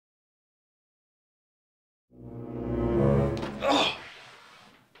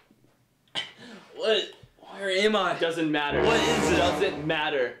What? Where am I? Doesn't matter. What is it? Doesn't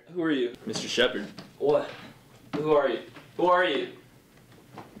matter. Who are you? Mr. Shepard. What? Who are you? Who are you?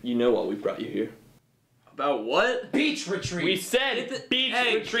 You know why we brought you here. About what? Beach retreat. We said beach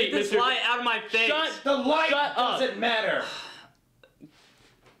retreat, Get this Mr. light out of my face. The light Shut up. doesn't matter.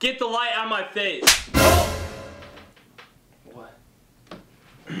 Get the light out of my face. What?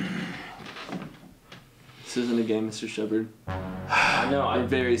 This isn't a game, Mr. Shepard. I know. I'm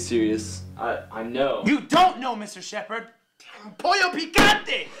very serious. I know. You don't know, Mr. Shepard. Pollo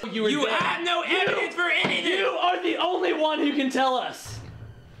picante. You have no evidence for anything. You are the only one who can tell us.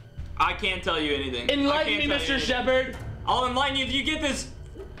 I can't tell you anything. Enlighten me, Mr. Shepard. I'll enlighten you if you get this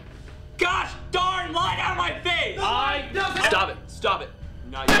gosh darn light out of my face. Stop it. Stop it.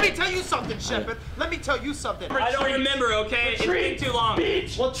 Not Let yet. me tell you something, Shepard. Let me tell you something. I don't remember, okay? Retreat. It's been too long.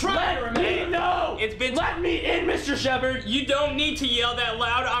 Beach. Well, try to Let me remember. know. It's been Let me in, Mr. Shepard. You don't need to yell that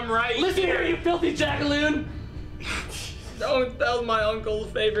loud. I'm right. Listen here, you filthy jackaloon. Don't. That was my uncle's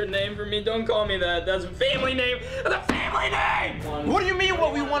favorite name for me. Don't call me that. That's a family name. That's a family name. What do you mean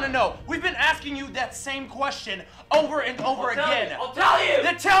what we want to know? We've been asking you that same question over and over again. I'll tell you.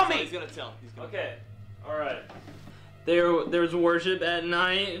 Then tell me. He's gonna tell. Okay. All right. There was worship at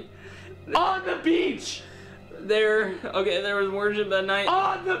night. On the beach. There was worship at night.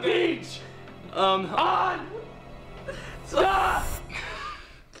 On the beach. On. Stop.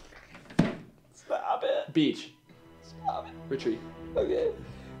 Stop it. Beach. Stop it. Retreat. Okay.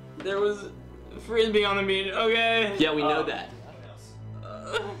 There was frisbee on the beach. Okay. Yeah, we know that.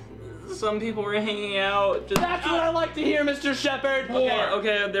 Some people were hanging out. Just, That's what I like to hear, Mr. Shepard.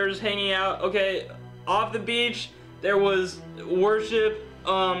 Okay, they were just hanging out. Okay, off the beach, there was worship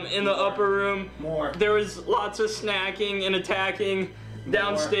in the upper room. More. There was lots of snacking and attacking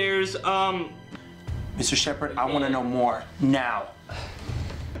downstairs. Mr. Shepard, I want to know more now.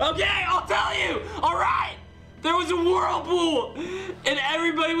 Okay, I'll tell you. All right. There was a whirlpool, and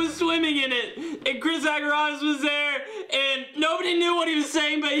everybody was swimming in it. And Chris Agarranis was there, and nobody knew what he was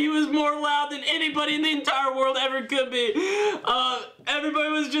saying, but he was more loud than anybody in the entire world ever could be. Everybody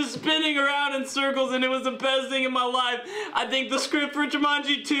was just spinning around in circles, and it was the best thing in my life. I think the script for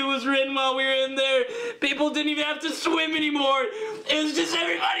Jumanji 2 was written while we were in there. People didn't even have to swim anymore. It was just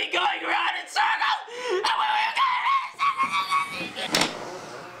everybody going around in circles, and we were going around in circles.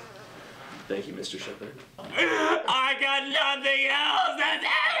 Thank you, Mr. Shepard. I got nothing else. That's it.